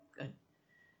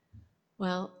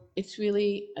Well, it's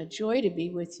really a joy to be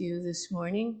with you this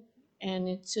morning, and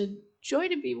it's a joy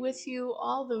to be with you,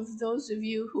 all of those of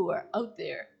you who are out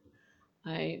there.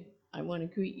 I, I want to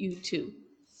greet you too.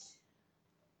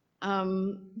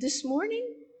 This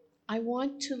morning, I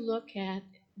want to look at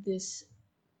this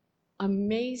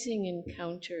amazing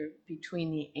encounter between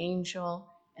the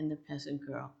angel and the peasant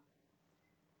girl,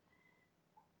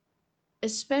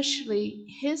 especially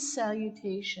his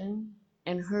salutation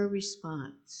and her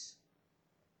response.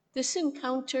 This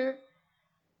encounter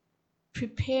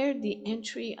prepared the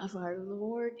entry of our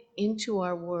Lord into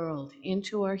our world,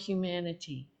 into our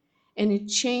humanity, and it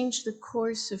changed the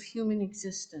course of human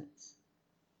existence.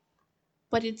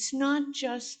 But it's not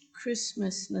just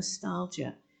Christmas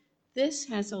nostalgia. This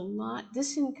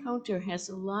encounter has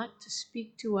a lot to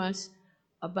speak to us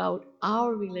about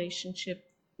our relationship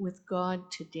with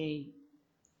God today.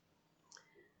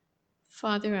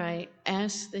 Father, I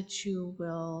ask that you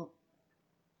will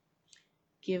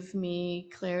give me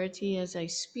clarity as I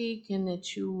speak, and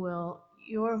that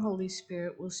your Holy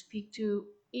Spirit will speak to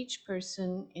each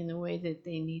person in the way that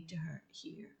they need to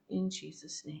hear. In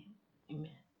Jesus' name,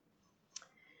 amen.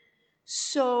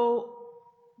 So,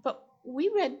 but we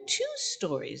read two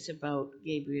stories about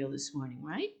Gabriel this morning,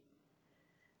 right?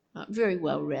 Very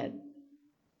well read,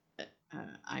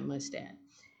 I must add.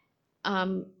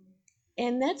 Um,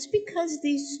 and that's because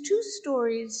these two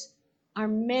stories are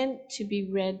meant to be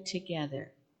read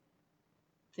together.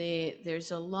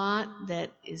 There's a lot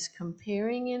that is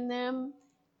comparing in them,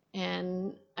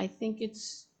 and I think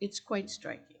it's quite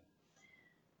striking.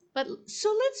 But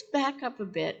so let's back up a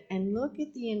bit and look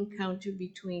at the encounter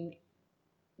between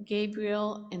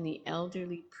Gabriel and the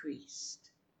elderly priest,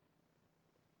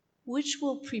 which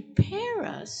will prepare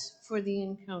us for the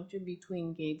encounter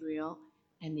between Gabriel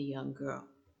and the young girl.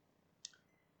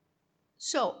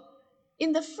 So,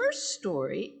 in the first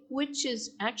story, which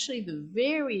is actually the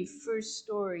very first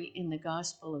story in the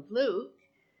Gospel of Luke,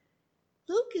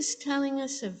 Luke is telling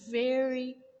us a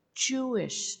very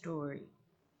Jewish story.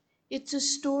 It's a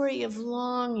story of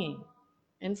longing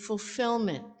and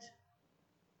fulfillment.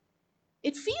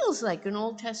 It feels like an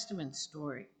Old Testament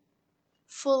story,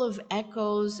 full of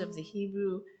echoes of the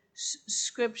Hebrew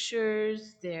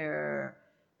scriptures, their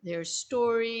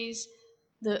stories,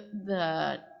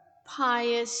 the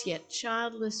pious yet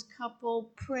childless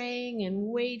couple praying and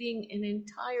waiting an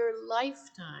entire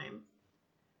lifetime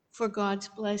for God's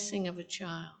blessing of a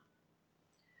child.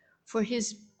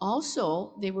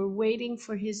 They were waiting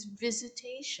for his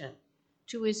visitation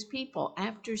to his people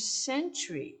after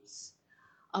centuries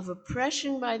of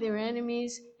oppression by their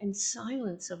enemies and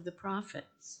silence of the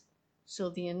prophets. So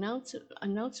the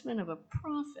announcement of a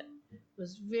prophet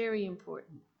was very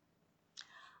important.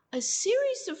 A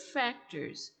series of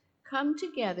factors come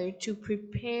together to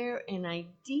prepare an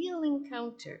ideal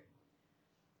encounter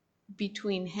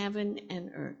between heaven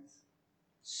and earth.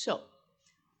 So,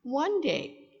 one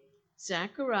day,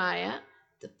 Zechariah,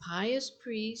 the pious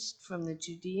priest from the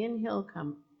Judean hill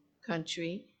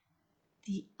country,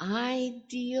 the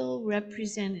ideal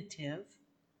representative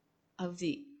of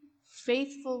the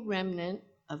faithful remnant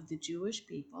of the Jewish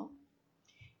people,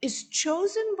 is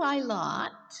chosen by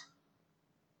Lot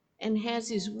and has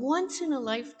his once in a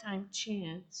lifetime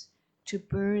chance to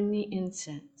burn the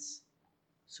incense.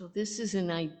 So, this is an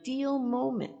ideal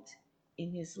moment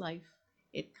in his life.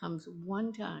 It comes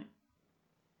one time.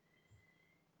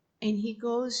 And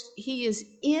he is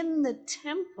in the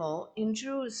temple in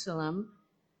Jerusalem,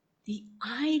 the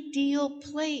ideal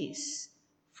place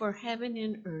for heaven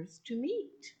and earth to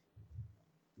meet.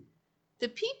 The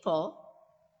people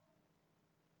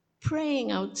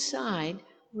praying outside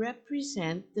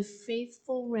represent the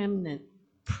faithful remnant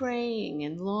praying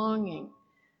and longing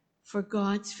for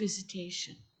God's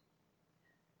visitation.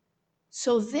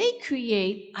 So they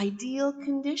create ideal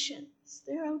conditions.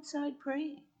 They're outside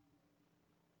praying.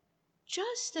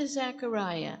 Just as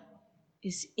Zechariah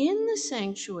is in the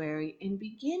sanctuary and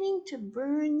beginning to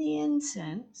burn the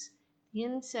incense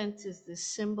is the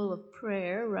symbol of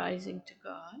prayer rising to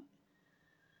God,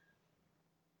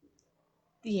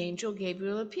 the angel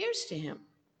Gabriel appears to him.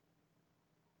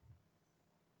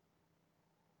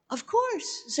 Of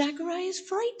course, Zechariah is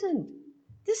frightened.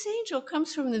 This angel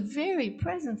comes from the very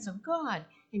presence of God,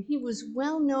 and he was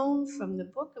well known from the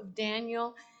book of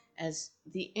Daniel as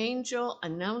the angel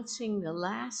announcing the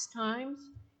last times.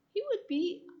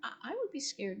 I would be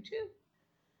scared too.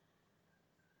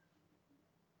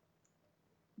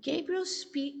 Gabriel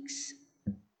speaks,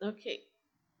 okay,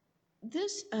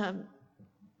 this,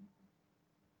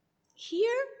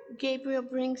 here Gabriel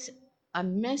brings a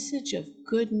message of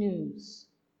good news.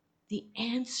 the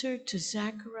answer to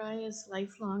Zechariah's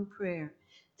lifelong prayer.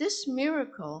 This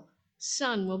miracle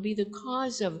son will be the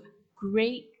cause of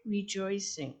great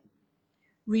rejoicing.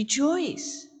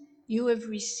 Rejoice! You have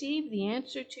received the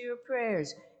answer to your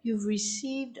prayers. You've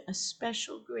received a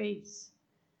special grace.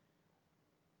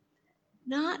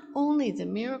 Not only the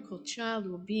miracle child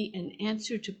will be an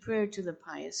answer to prayer to the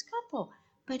pious couple,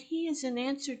 but he is an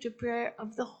answer to prayer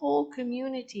of the whole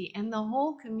community, and the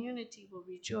whole community will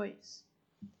rejoice.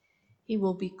 He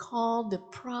will be called the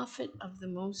prophet of the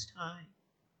Most High.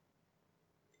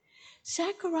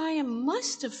 Zechariah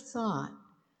must have thought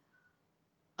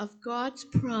of God's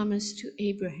promise to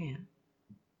Abraham,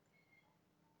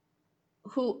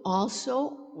 who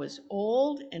also was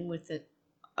old and with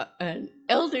an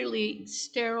elderly,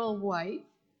 sterile wife,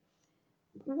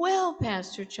 well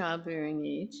past her childbearing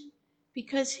age,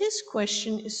 because his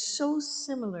question is so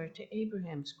similar to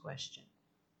Abraham's question.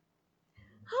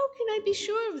 How can I be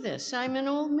sure of this? I'm an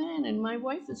old man and my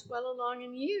wife is well along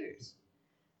in years.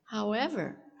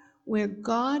 However, where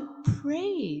God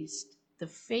praised the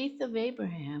faith of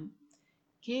Abraham,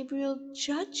 Gabriel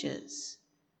judges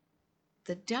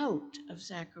the doubt of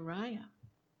Zechariah.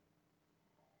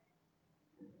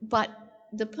 But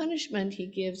the punishment he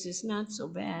gives is not so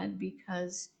bad,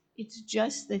 because it's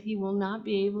just that he will not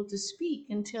be able to speak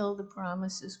until the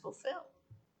promise is fulfilled.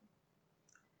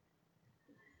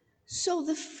 So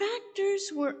the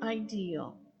factors were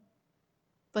ideal,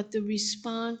 but the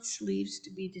response leaves to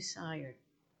be desired.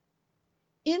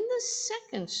 In the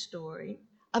second story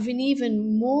of an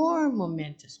even more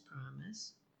momentous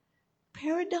promise,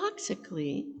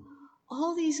 paradoxically,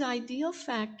 all these ideal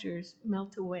factors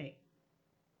melt away.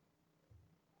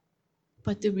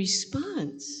 But the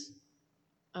response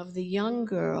of the young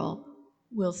girl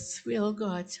will thrill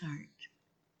God's heart.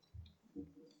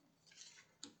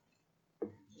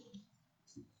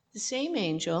 The same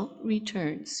angel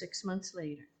returns 6 months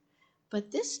later,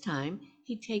 but this time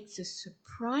he takes a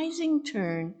surprising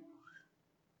turn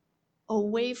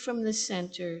away from the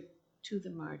center to the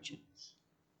margins.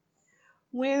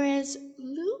 Whereas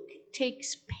Luke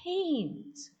takes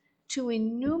pains to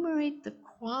enumerate the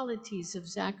qualities of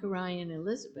Zechariah and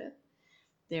Elizabeth,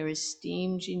 their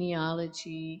esteemed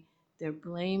genealogy, their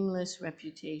blameless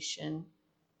reputation,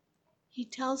 he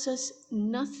tells us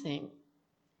nothing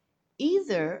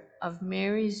either of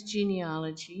Mary's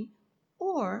genealogy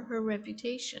or her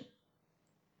reputation.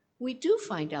 We do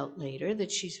find out later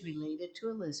that she's related to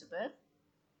Elizabeth.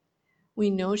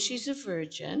 We know she's a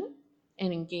virgin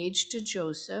and engaged to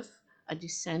Joseph, a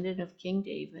descendant of King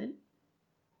David.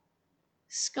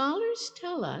 Scholars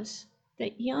tell us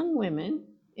that young women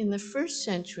in the first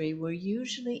century were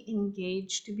usually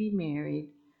engaged to be married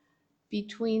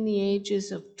between the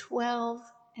ages of 12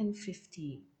 and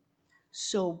 15.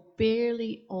 So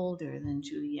barely older than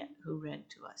Juliet, who read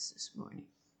to us this morning.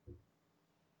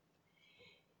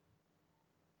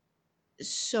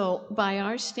 So by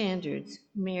our standards,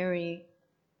 Mary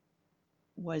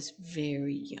was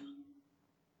very young.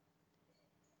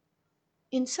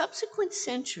 In subsequent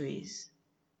centuries,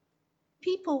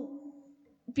 people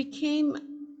became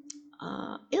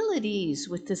ill at ease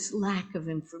with this lack of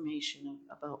information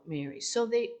about Mary. So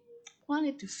they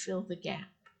wanted to fill the gap,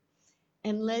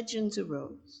 and legends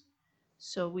arose.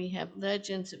 So we have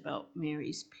legends about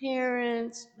Mary's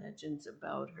parents, legends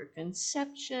about her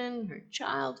conception, her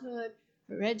childhood,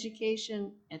 her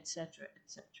education, etc.,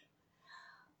 etc.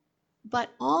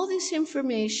 But all this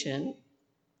information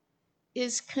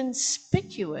is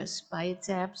conspicuous by its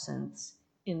absence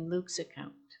in Luke's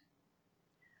account.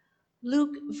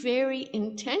 Luke very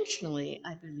intentionally,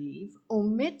 I believe,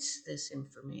 omits this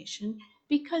information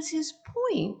because his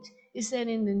point is that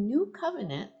in the new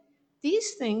covenant,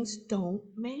 these things don't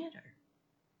matter.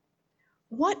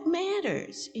 What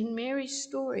matters in Mary's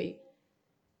story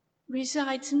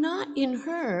resides not in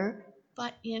her,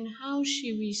 but in how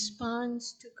she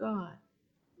responds to God.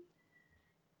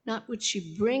 Not what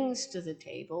she brings to the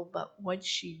table, but what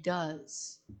she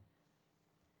does.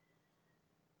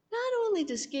 Not only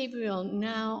does Gabriel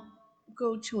now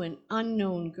go to an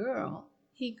unknown girl,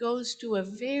 he goes to a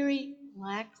very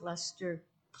lackluster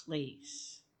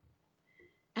place.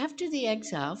 After the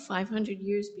exile, 500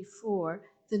 years before,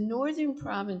 the northern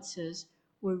provinces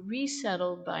were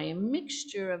resettled by a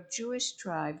mixture of Jewish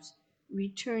tribes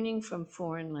returning from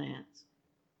foreign lands,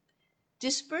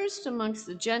 dispersed amongst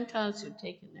the Gentiles who'd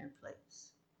taken their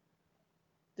place.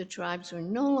 The tribes were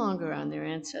no longer on their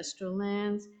ancestral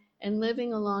lands and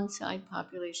living alongside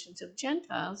populations of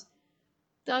Gentiles.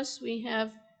 Thus, we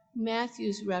have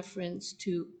Matthew's reference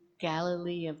to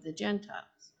Galilee of the Gentiles.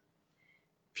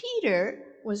 Peter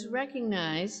was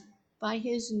recognized by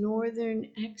his northern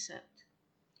accent.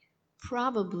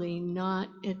 probably not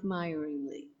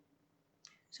admiringly.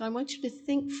 So I want you to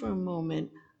think for a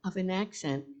moment of an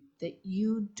accent that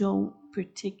you don't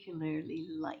particularly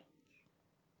like.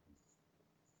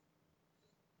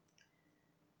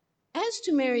 As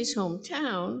to Mary's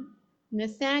hometown,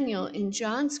 Nathanael in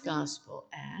John's Gospel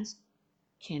asked,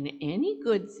 "Can any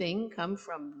good thing come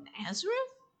from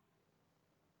Nazareth?"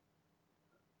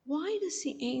 Why does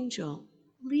the angel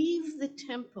leave the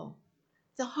temple,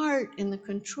 the heart and the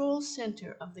control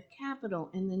center of the capital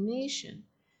and the nation,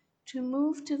 to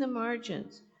move to the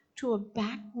margins, to a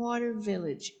backwater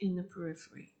village in the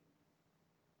periphery?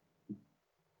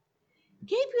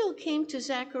 Gabriel came to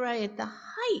Zechariah at the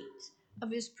height of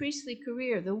his priestly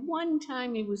career, the one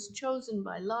time he was chosen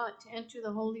by Lot to enter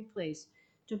the holy place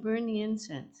to burn the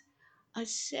incense, a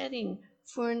setting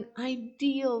for an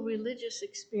ideal religious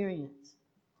experience.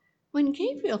 When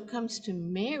Gabriel comes to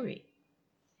Mary,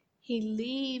 he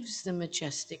leaves the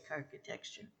majestic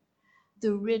architecture,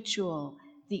 the ritual,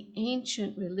 the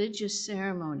ancient religious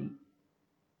ceremony,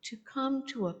 to come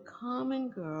to a common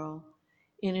girl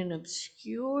in an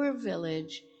obscure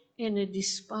village in a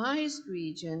despised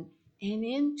region and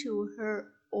into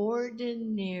her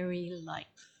ordinary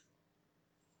life.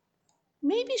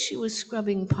 Maybe she was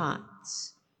scrubbing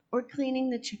pots or cleaning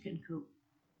the chicken coop.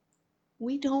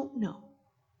 We don't know.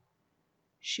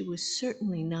 She was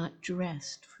certainly not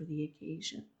dressed for the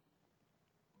occasion.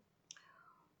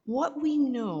 What we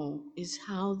know is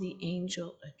how the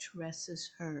angel addresses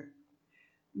her.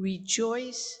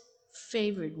 "Rejoice,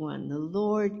 favored one, the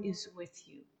Lord is with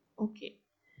you." Okay,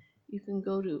 you can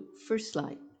go to first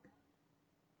slide.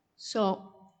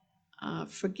 So,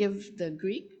 forgive the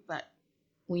Greek, but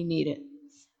we need it.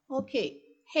 Okay,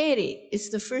 heri is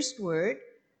the first word,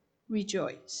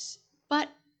 rejoice, but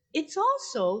it's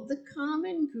also the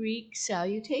common Greek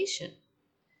salutation.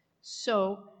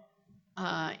 So,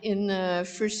 in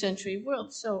the first century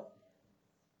world, so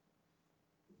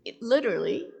it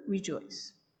literally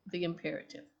rejoice, the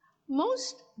imperative.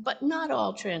 Most, but not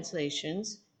all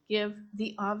translations give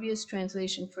the obvious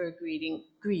translation for a greeting,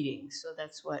 greetings. So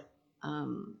that's what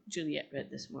Juliet read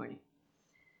this morning.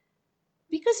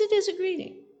 Because it is a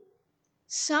greeting.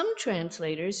 Some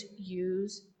translators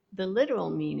use the literal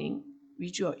meaning,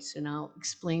 rejoice, and I'll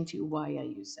explain to you why I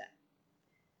use that.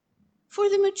 For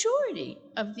the majority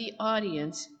of the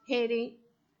audience, heri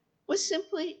was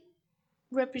simply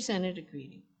represented a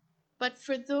greeting. But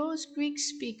for those Greek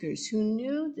speakers who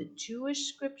knew the Jewish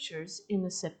scriptures in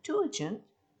the Septuagint,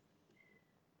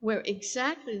 where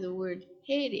exactly the word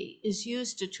heri is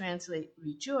used to translate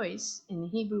rejoice in the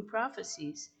Hebrew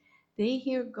prophecies, they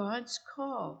hear God's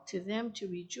call to them to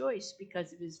rejoice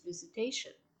because of his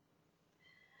visitation.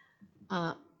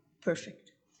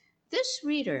 Perfect. This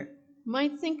reader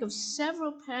might think of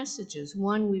several passages,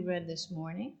 one we read this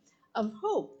morning, of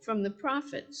hope from the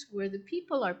prophets, where the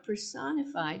people are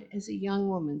personified as a young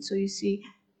woman. So you see,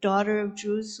 daughter of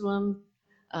Jerusalem,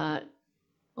 it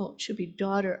should be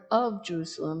daughter of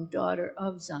Jerusalem, daughter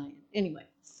of Zion. Anyway,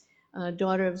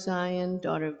 daughter of Zion,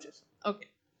 daughter of Jerusalem. Okay.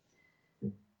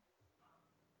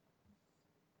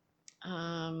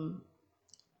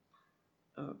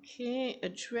 Okay,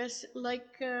 address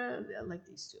like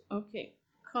these two. Okay,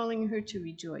 calling her to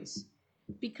rejoice.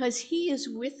 Because he is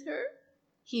with her,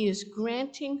 he is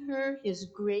granting her his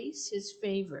grace, his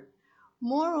favor.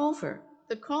 Moreover,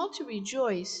 the call to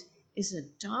rejoice is a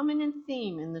dominant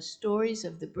theme in the stories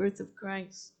of the birth of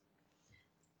Christ.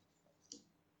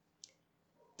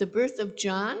 The birth of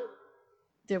John,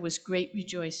 there was great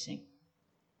rejoicing.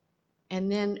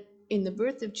 And then in the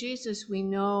birth of Jesus, we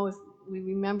know, if we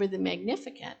remember the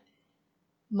Magnificat,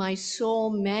 my soul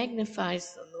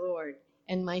magnifies the Lord,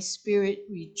 and my spirit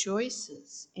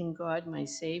rejoices in God my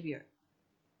Savior.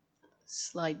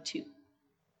 Slide 2.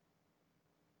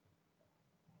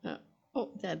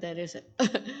 That is it.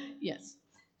 Yes.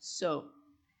 So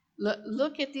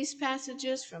look at these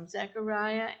passages from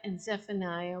Zechariah and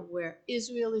Zephaniah, where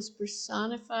Israel is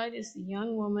personified as the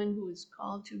young woman who is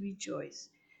called to rejoice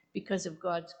because of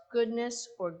God's goodness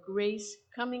or grace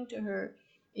coming to her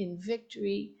in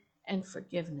victory and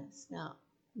forgiveness. Now,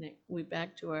 we're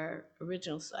back to our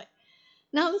original slide.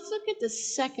 Now let's look at the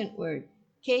second word,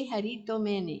 ke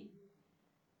haritomene,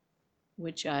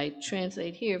 which I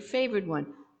translate here, favored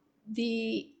one.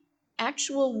 The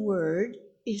actual word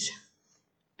is,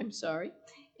 I'm sorry,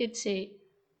 it's a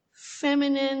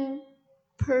feminine,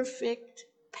 perfect,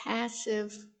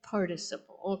 passive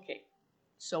participle. Okay,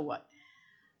 so what?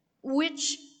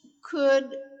 Which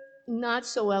could not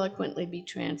so eloquently be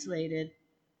translated,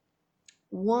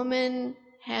 woman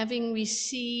having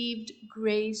received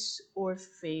grace or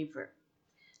favor.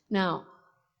 Now,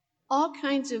 All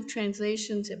kinds of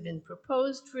translations have been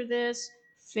proposed for this: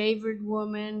 favored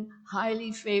woman,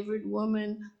 highly favored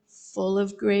woman, full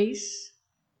of grace.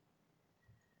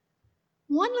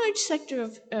 One large sector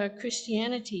of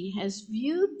Christianity has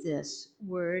viewed this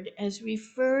word as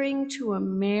referring to a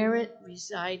merit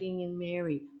residing in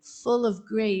Mary, full of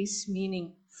grace,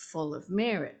 meaning full of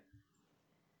merit.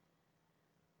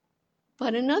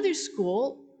 But another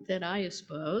school that I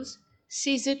espouse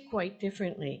sees it quite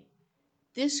differently.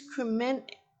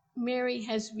 Mary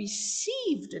has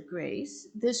received a grace.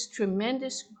 This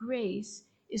tremendous grace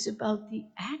is about the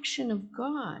action of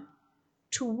God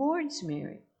towards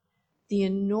Mary, the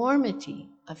enormity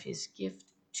of his gift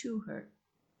to her.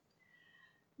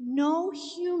 No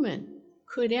human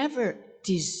could ever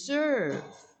deserve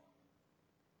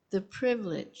the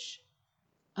privilege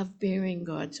of bearing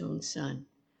God's own Son,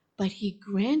 but he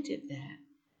granted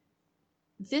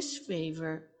this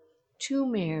favor to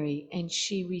Mary, and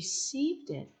she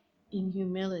received it in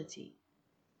humility.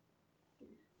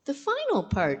 The final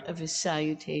part of his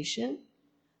salutation,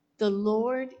 the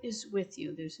Lord is with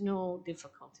you. There's no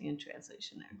difficulty in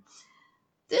translation there.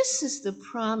 This is the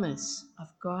promise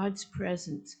of God's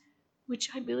presence, which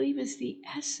I believe is the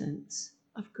essence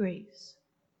of grace.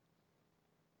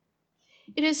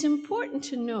 It is important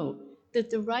to note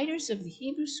that the writers of the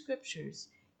Hebrew Scriptures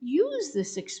use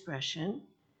this expression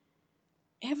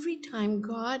every time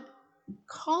God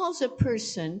calls a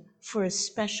person for a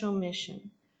special mission.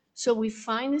 So we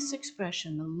find this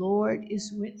expression, the Lord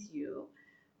is with you,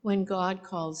 when God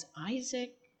calls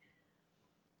Isaac,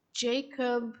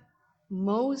 Jacob,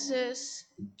 Moses,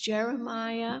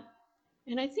 Jeremiah,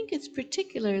 and I think it's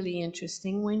particularly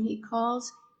interesting when he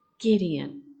calls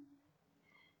Gideon,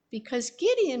 because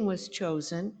Gideon was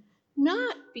chosen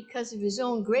not because of his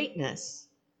own greatness,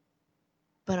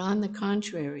 but on the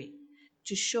contrary,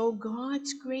 to show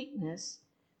God's greatness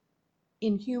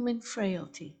in human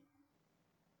frailty.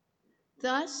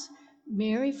 Thus,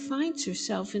 Mary finds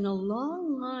herself in a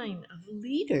long line of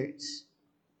leaders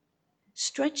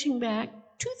stretching back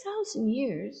 2,000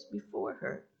 years before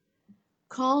her,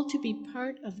 called to be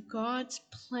part of God's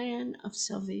plan of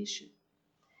salvation.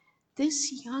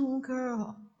 This young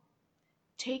girl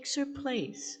takes her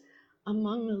place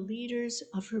among the leaders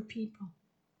of her people.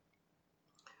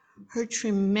 Her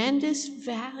tremendous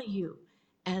value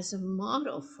as a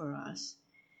model for us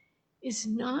is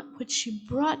not what she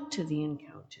brought to the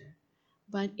encounter,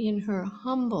 but in her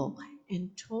humble and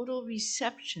total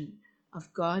reception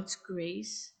of God's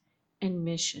grace and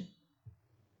mission.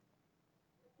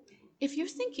 If you're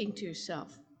thinking to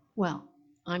yourself, well,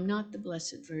 I'm not the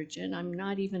Blessed Virgin, I'm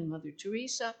not even Mother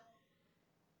Teresa,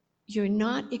 you're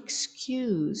not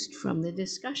excused from the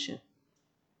discussion.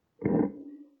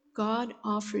 God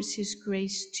offers his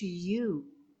grace to you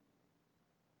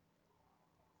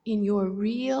in your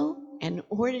real and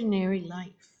ordinary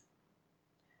life.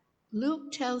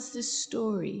 Luke tells this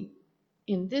story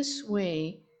in this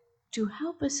way to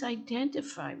help us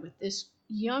identify with this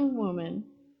young woman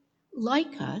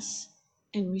like us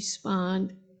and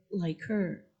respond like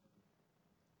her.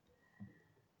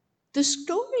 The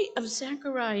story of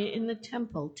Zechariah in the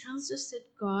temple tells us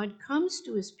that God comes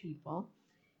to his people.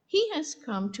 He has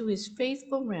come to his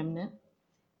faithful remnant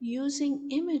using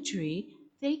imagery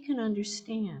they can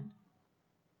understand.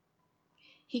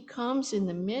 He comes in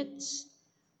the midst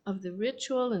of the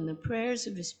ritual and the prayers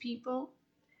of his people,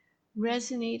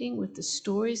 resonating with the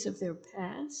stories of their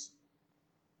past.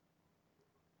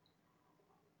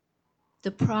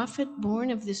 The prophet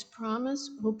born of this promise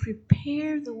will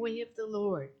prepare the way of the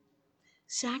Lord.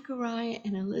 Zechariah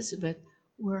and Elizabeth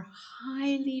were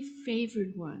highly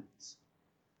favored ones.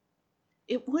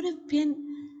 It would have been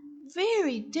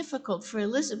very difficult for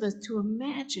Elizabeth to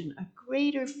imagine a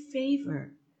greater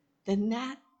favor than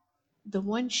the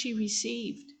one she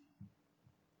received,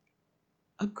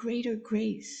 a greater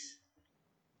grace.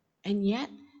 And yet,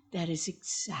 that is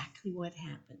exactly what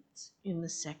happens in the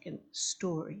second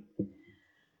story.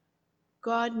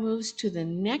 God moves to the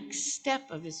next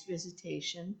step of his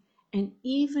visitation, an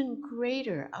even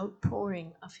greater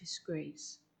outpouring of his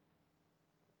grace,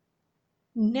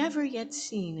 never yet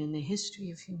seen in the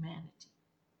history of humanity.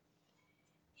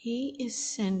 He is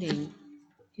sending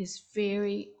his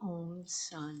very own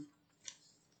Son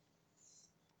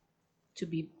to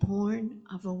be born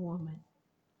of a woman.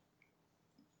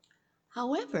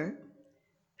 However,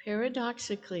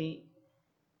 paradoxically,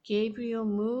 Gabriel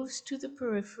moves to the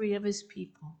periphery of his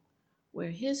people,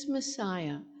 where his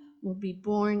Messiah will be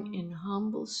born in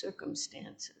humble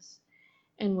circumstances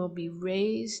and will be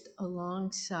raised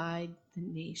alongside the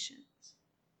nations.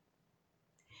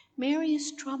 Mary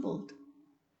is troubled.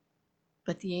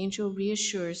 But the angel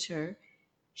reassures her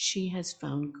she has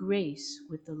found grace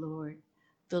with the Lord.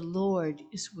 The Lord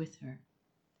is with her.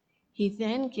 He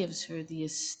then gives her the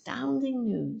astounding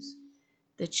news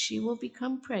that she will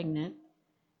become pregnant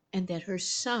and that her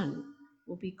son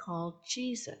will be called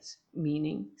Jesus,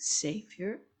 meaning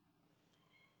Savior,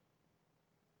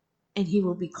 and he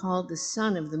will be called the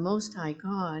Son of the Most High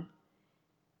God,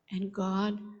 and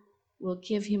God will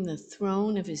give him the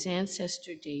throne of his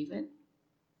ancestor David.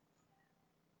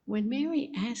 When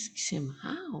Mary asks him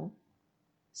how,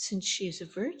 since she is a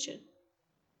virgin,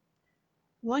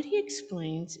 what he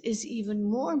explains is even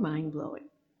more mind-blowing.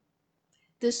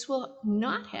 This will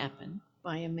not happen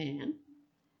by a man,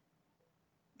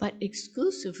 but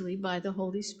exclusively by the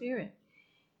Holy Spirit.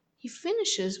 He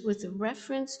finishes with a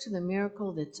reference to the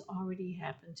miracle that's already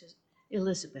happened to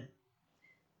Elizabeth.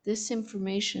 This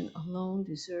information alone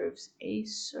deserves a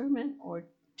sermon or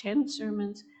 10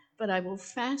 sermons, but I will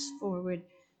fast forward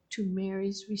to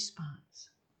Mary's response.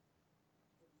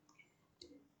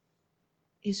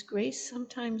 Is grace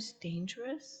sometimes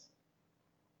dangerous?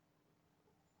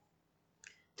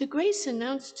 The grace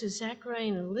announced to Zachariah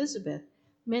and Elizabeth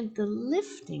meant the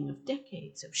lifting of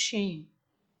decades of shame.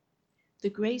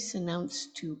 The grace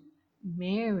announced to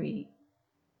Mary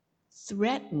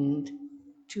threatened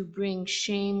to bring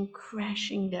shame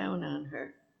crashing down on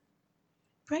her.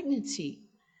 Pregnancy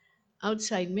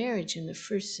outside marriage in the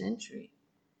first century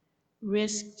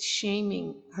risked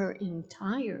shaming her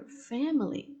entire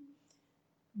family,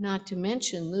 not to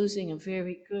mention losing a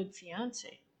very good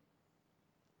fiance.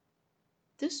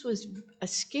 This was a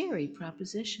scary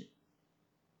proposition.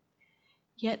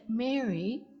 Yet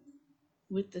Mary,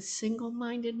 with the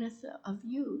single-mindedness of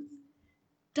youth,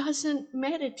 doesn't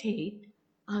meditate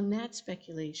on that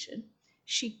speculation.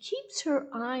 She keeps her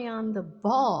eye on the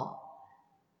ball,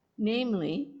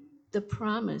 namely the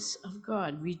promise of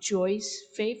God. Rejoice,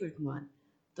 favored one,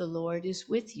 the Lord is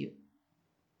with you.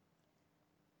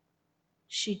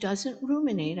 She doesn't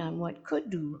ruminate on what could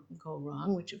go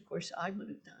wrong, which of course I would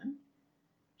have done.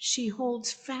 She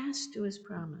holds fast to his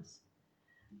promise.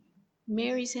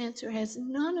 Mary's answer has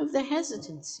none of the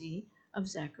hesitancy of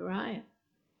Zechariah.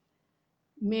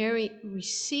 Mary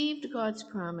received God's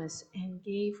promise and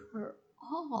gave her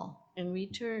all in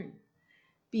return.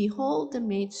 Behold the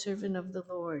maidservant of the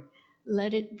Lord.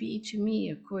 Let it be to me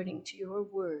according to your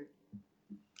word.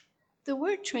 The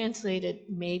word translated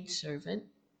maidservant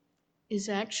is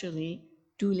actually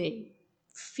doule,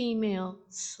 female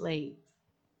slave.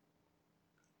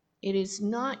 It is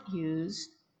not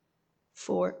used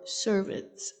for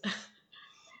servants.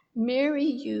 Mary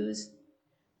used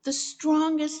the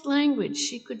strongest language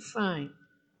she could find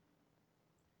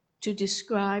to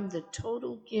describe the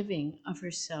total giving of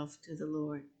herself to the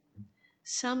Lord.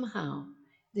 Somehow,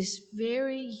 this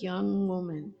very young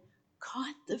woman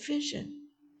caught the vision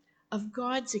of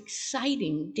God's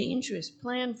exciting, dangerous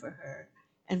plan for her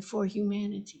and for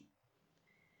humanity.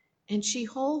 And she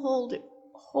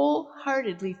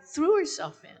wholeheartedly threw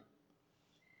herself in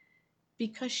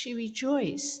because she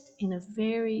rejoiced in a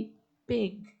very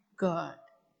big God.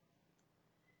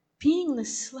 Being the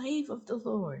slave of the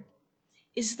Lord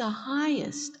is the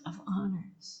highest of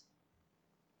honors.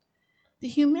 The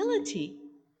humility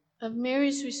of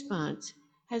Mary's response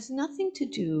has nothing to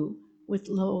do with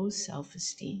low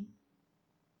self-esteem.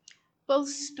 Both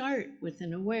start with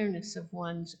an awareness of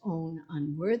one's own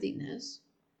unworthiness,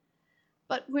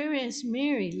 but whereas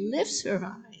Mary lifts her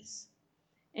eyes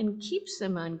and keeps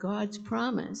them on God's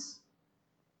promise,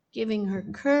 giving her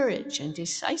courage and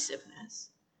decisiveness,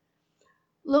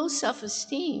 low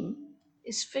self-esteem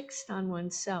is fixed on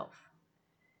oneself,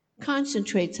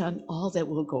 concentrates on all that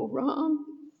will go wrong,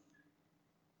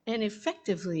 and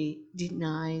effectively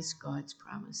denies God's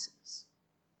promises.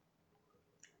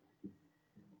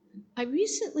 I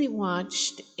recently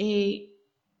watched a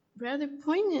rather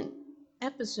poignant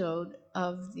episode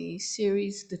of the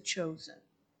series The Chosen,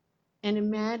 an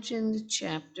imagined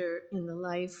chapter in the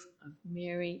life of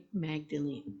Mary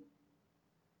Magdalene,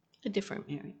 a different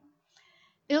Mary,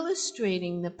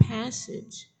 illustrating the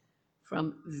passage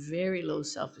from very low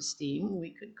self-esteem,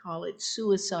 we could call it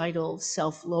suicidal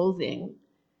self-loathing,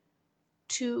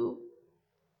 to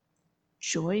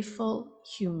joyful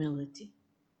humility.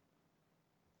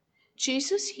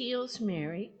 Jesus heals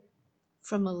Mary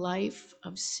from a life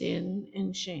of sin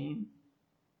and shame.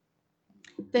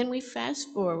 Then we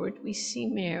fast forward, we see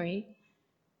Mary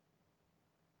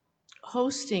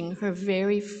hosting her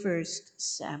very first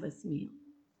Sabbath meal.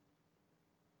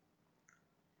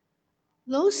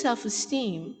 Low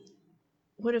self-esteem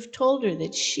would have told her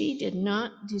that she did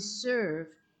not deserve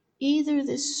either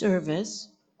the service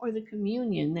or the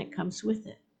communion that comes with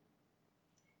it.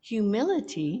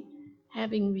 Humility,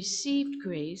 having received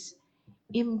grace,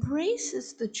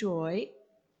 embraces the joy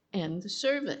and the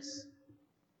service.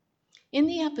 In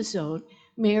the episode,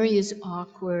 Mary is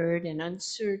awkward and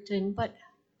uncertain, but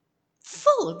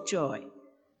full of joy.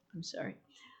 I'm sorry.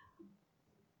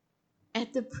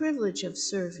 At the privilege of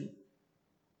serving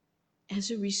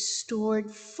as a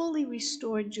restored, fully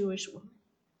restored Jewish woman.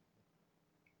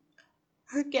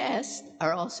 Her guests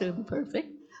are also imperfect,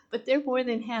 but they're more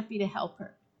than happy to help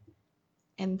her.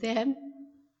 And then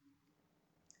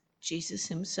Jesus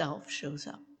himself shows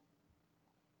up.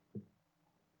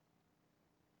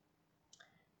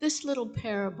 This little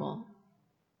parable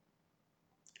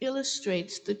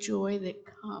illustrates the joy that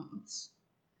comes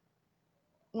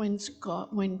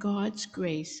when God's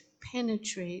grace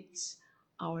penetrates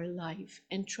our life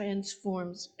and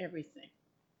transforms everything.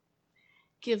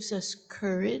 Gives us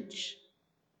courage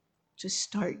to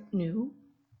start new,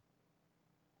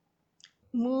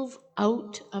 move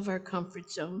out of our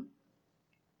comfort zone,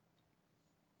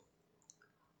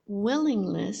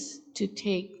 willingness to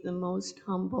take the most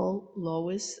humble,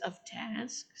 lowest of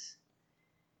tasks,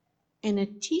 and a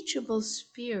teachable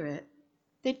spirit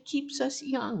that keeps us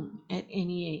young at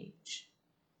any age.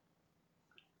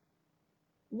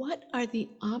 What are the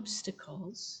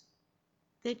obstacles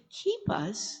that keep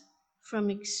us from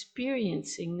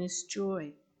experiencing this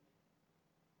joy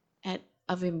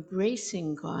of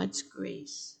embracing God's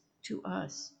grace to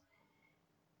us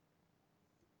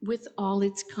with all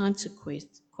its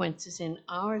consequences in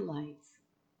our life,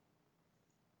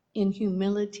 in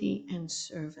humility and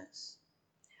service?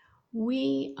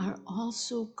 We are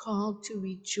also called to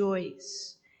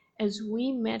rejoice as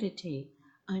we meditate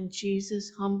on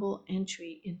Jesus' humble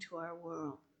entry into our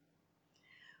world.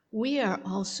 We are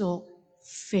also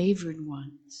favored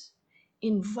ones,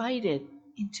 invited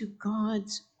into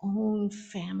God's own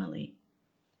family.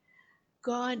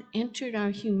 God entered our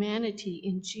humanity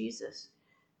in Jesus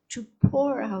to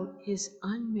pour out his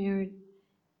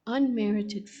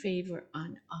unmerited favor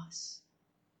on us.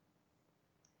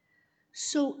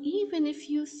 So even if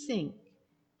you think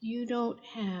you don't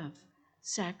have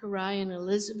Zachariah and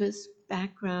Elizabeth's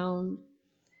background,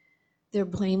 their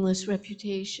blameless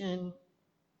reputation,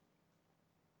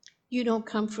 you don't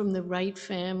come from the right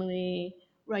family,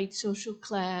 right social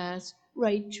class,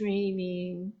 right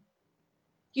training,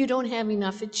 you don't have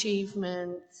enough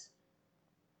achievements,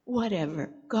 whatever,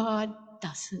 God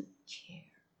doesn't care.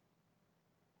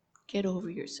 Get over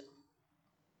yourself.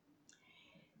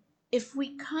 If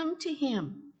we come to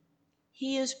him,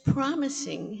 he is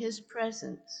promising his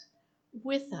presence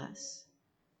with us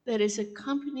that is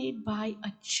accompanied by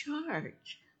a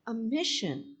charge, a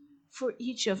mission for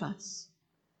each of us.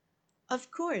 Of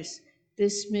course,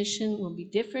 this mission will be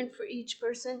different for each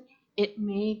person. It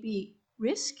may be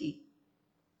risky.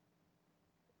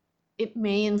 It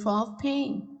may involve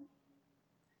pain.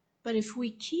 But if we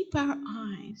keep our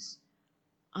eyes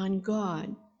on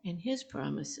God and his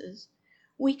promises,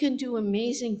 we can do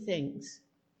amazing things.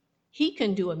 He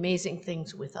can do amazing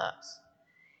things with us.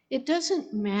 It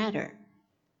doesn't matter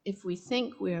if we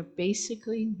think we are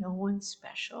basically no one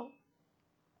special,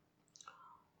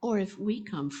 or if we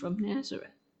come from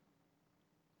Nazareth.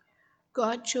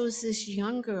 God chose this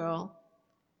young girl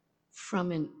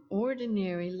from an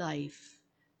ordinary life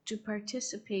to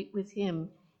participate with him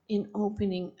in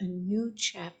opening a new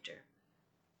chapter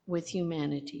with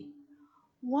humanity.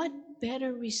 What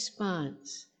better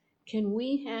response can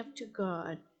we have to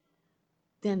God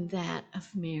than that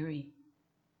of Mary?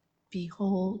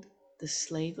 Behold, the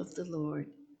slave of the Lord.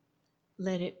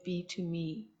 Let it be to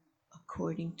me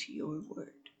according to your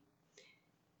word.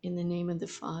 In the name of the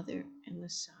Father, and the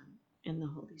Son, and the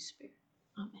Holy Spirit.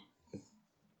 Amen.